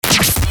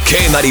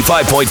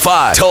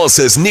K95.5,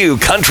 Tulsa's new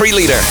country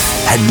leader.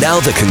 And now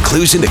the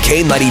conclusion to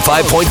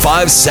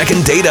K95.5's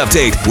second date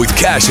update with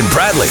Cash and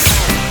Bradley.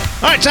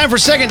 All right, time for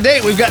second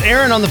date. We've got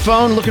Aaron on the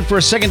phone looking for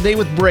a second date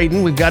with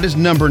Braden. We've got his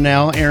number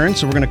now, Aaron,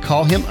 so we're going to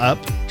call him up,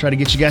 try to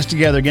get you guys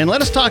together again.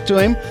 Let us talk to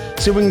him,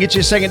 see if we can get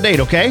you a second date,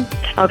 okay?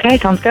 Okay,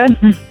 sounds good.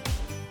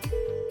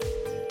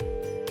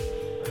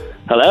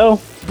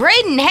 Hello?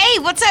 Braden, hey,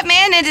 what's up,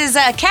 man? It is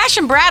Cash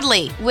and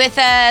Bradley with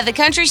the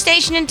country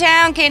station in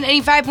town,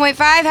 K95.5.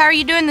 How are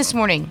you doing this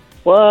morning?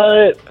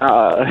 What?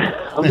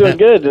 I'm doing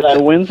good. Did I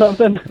win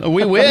something?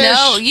 We wish.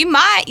 No, you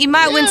might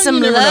win some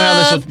you never know how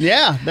love. this will,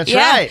 yeah, that's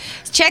right.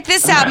 Check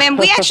this out, man.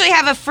 We actually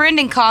have a friend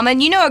in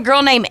common. You know a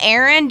girl named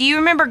Erin? Do you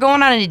remember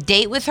going on a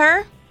date with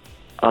her?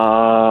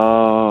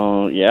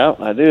 Yeah,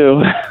 I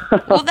do.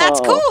 Well, that's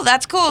cool.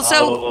 That's cool.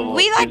 So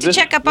we like to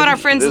check up on our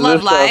friends' is love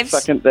this lives.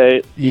 Second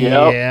date.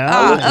 Yep.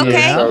 Yeah.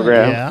 Okay.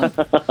 Program.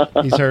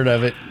 He's heard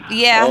of it.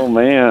 Yeah. Oh,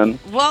 man.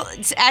 Well,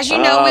 as you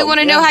know, we want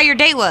to know how your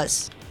date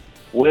was.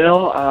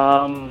 Well,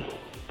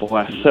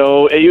 boy,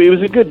 so it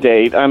was a good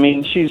date. I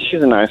mean, she's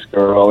a nice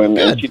girl,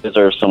 and she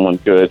deserves someone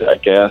good, I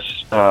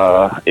guess.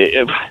 I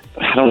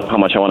don't know how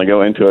much I want to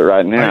go into it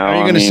right now. Are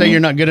you going to say you're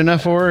not good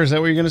enough for her? Is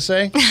that what you're going to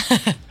say?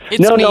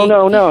 No.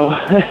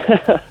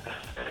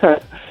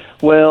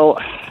 Well,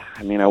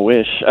 I mean, I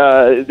wish.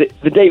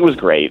 The date was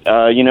great.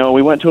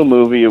 We went to a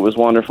movie. It was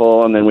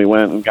wonderful, and then we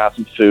went and got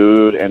some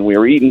food, and we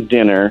were eating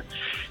dinner.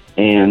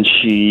 And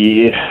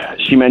she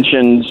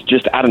mentioned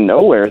just out of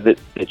nowhere that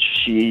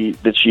she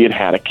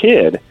had a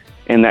kid,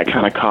 and that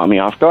kind of caught me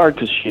off guard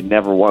because she had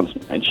never once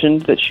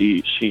mentioned that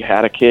she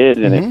had a kid,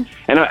 and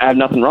and I have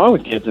nothing wrong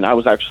with kids, and I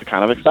was actually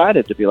kind of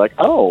excited to be like,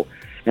 oh,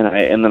 and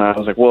then I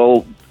was like,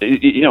 well, do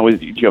you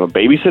have a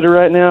babysitter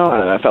right now?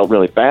 And I felt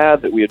really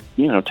bad that we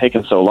had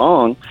taken so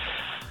long.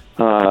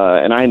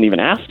 And I didn't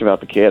even ask about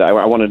the kid.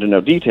 I wanted to know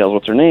details.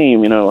 What's her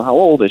name? How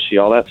old is she?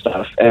 All that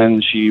stuff.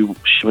 And she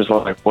was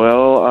like,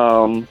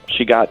 well,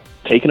 she got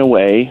taken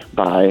away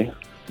by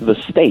the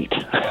state.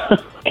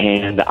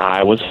 And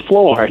I was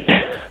floored.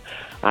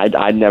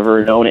 I'd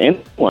never known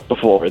anyone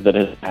before that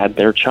had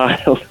their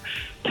child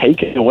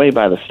taken away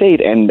by the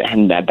state.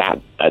 And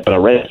that's a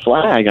red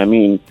flag. I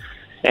mean,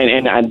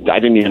 and I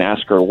didn't even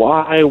ask her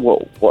why,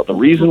 what the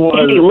reason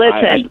was.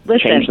 Hey,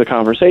 listen. Changed the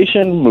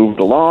conversation, moved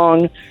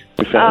along.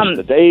 We finished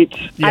the date.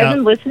 Yeah. I've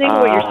been listening to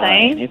what you're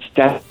saying.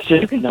 That's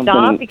just You can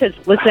stop because,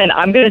 listen,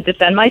 I'm going to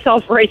defend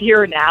myself right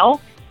here and now.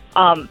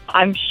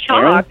 I'm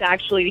shocked,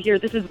 actually, to hear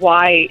this is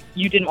why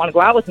you didn't want to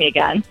go out with me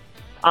again.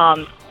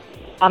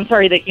 I'm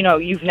sorry that,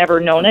 you've never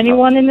known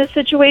anyone in this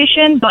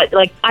situation, but,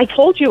 I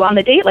told you on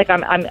the date,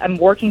 I'm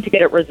working to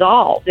get it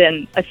resolved,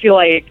 and I feel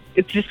like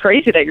it's just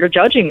crazy that you're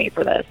judging me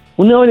for this.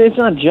 Well, no, it's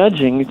not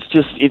judging. It's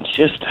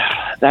just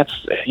that's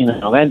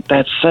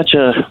such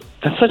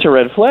a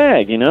red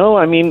flag.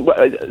 I mean,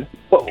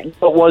 what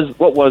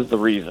was the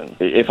reason,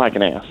 if I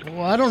can ask?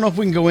 Well, I don't know if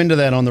we can go into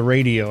that on the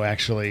radio,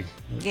 actually.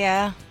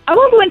 Yeah. I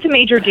won't go into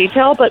major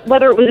detail, but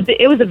whether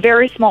it was a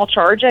very small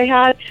charge I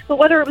had, but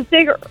whether it was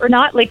big or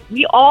not,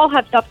 we all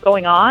have stuff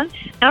going on,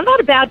 and I'm not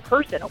a bad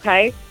person,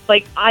 okay?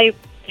 I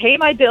pay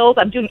my bills,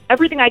 I'm doing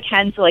everything I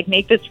can to,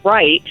 make this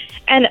right,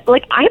 and,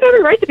 I have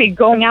every right to be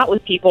going out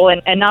with people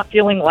and not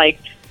feeling like,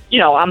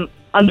 I'm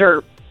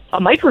under a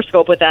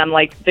microscope with them,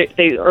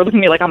 they are looking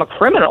at me like I'm a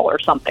criminal or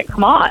something.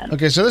 Come on.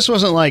 Okay, so this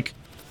wasn't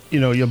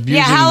you're abusing.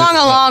 Yeah, how long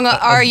along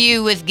are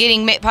you with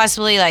getting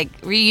possibly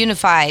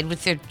reunified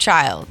with your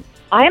child?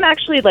 I am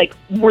actually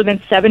more than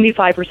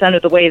 75%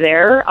 of the way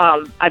there.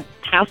 I'm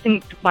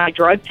passing my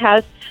drug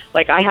test.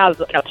 I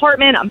have an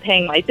apartment. I'm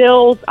paying my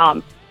bills.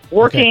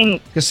 Working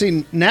Because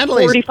see,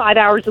 Natalie's 45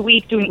 hours a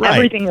week, doing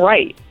everything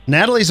right.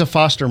 Natalie's a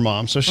foster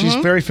mom, so she's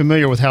very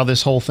familiar with how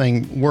this whole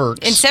thing works.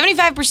 And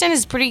 75%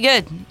 is pretty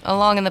good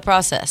along in the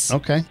process.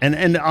 Okay.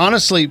 And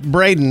honestly,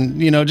 Braden,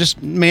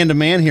 just man to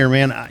man here,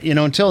 man,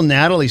 until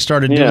Natalie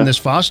started doing this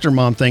foster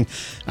mom thing,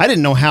 I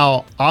didn't know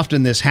how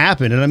often this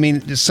happened. And I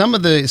mean, some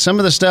of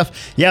the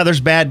stuff,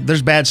 there's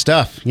bad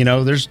stuff.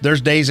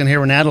 There's days in here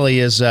where Natalie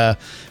is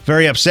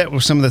very upset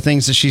with some of the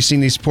things that she's seen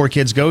these poor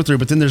kids go through.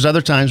 But then there's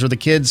other times where the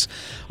kids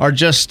are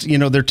just,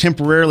 they're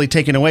temporarily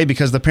taken away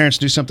because the parents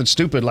do something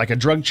stupid like a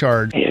drug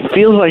charge. It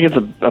feels like it's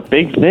a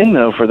big thing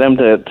though for them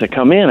to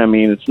come in. I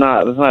mean, it's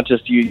not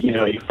just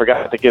you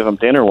forgot to give them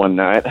dinner one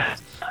night.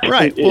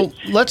 Right. Well,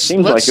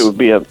 seems like it would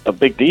be a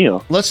big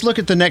deal. Let's look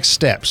at the next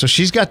step. So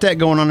she's got that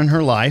going on in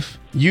her life.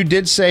 You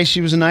did say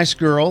she was a nice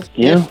girl.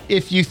 Yeah.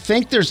 If you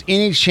think there's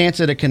any chance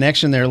at a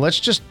connection there,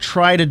 let's just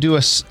try to do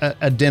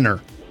a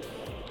dinner.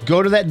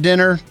 Go to that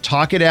dinner,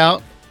 talk it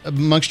out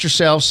amongst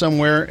yourselves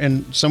somewhere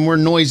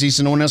noisy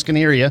so no one else can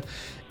hear you,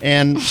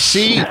 and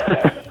see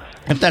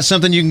if that's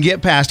something you can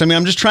get past. I mean,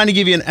 I'm just trying to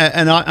give you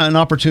an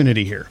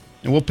opportunity here,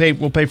 and we'll pay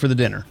for the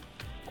dinner.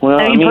 Well,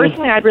 I mean,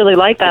 personally, I'd really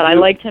like that. I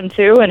liked him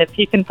too, and if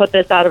he can put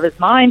this out of his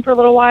mind for a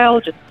little while,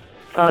 just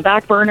on the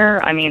back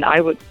burner, I mean,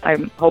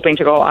 I'm hoping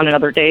to go on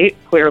another date.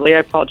 Clearly,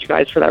 I called you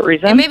guys for that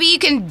reason. And maybe you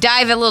can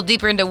dive a little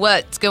deeper into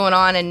what's going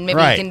on, and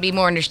maybe you can be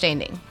more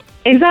understanding.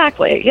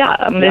 Exactly. Yeah.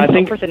 I mean, I of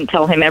think- course, I didn't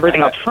tell him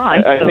everything up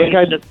front. I so think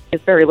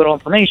it's very little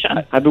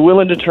information. I'd be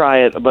willing to try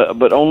it,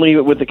 but only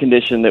with the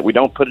condition that we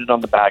don't put it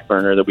on the back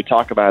burner, that we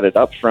talk about it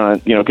up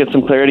front, get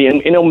some clarity.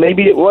 And,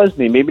 maybe it was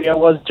me. Maybe I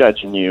was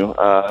judging you,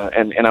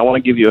 and I want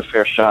to give you a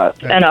fair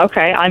shot. And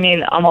okay, I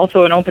mean, I'm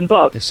also an open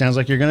book. It sounds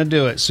like you're going to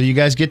do it. So you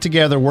guys get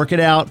together, work it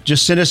out.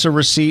 Just send us a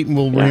receipt, and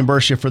we'll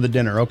reimburse you for the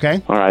dinner,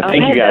 okay? All right.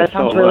 Thank Okay, you guys that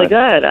sounds so really much.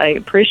 good. I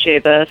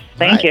appreciate this.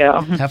 Thank All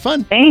right. you. Have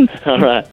fun. Thanks. All right.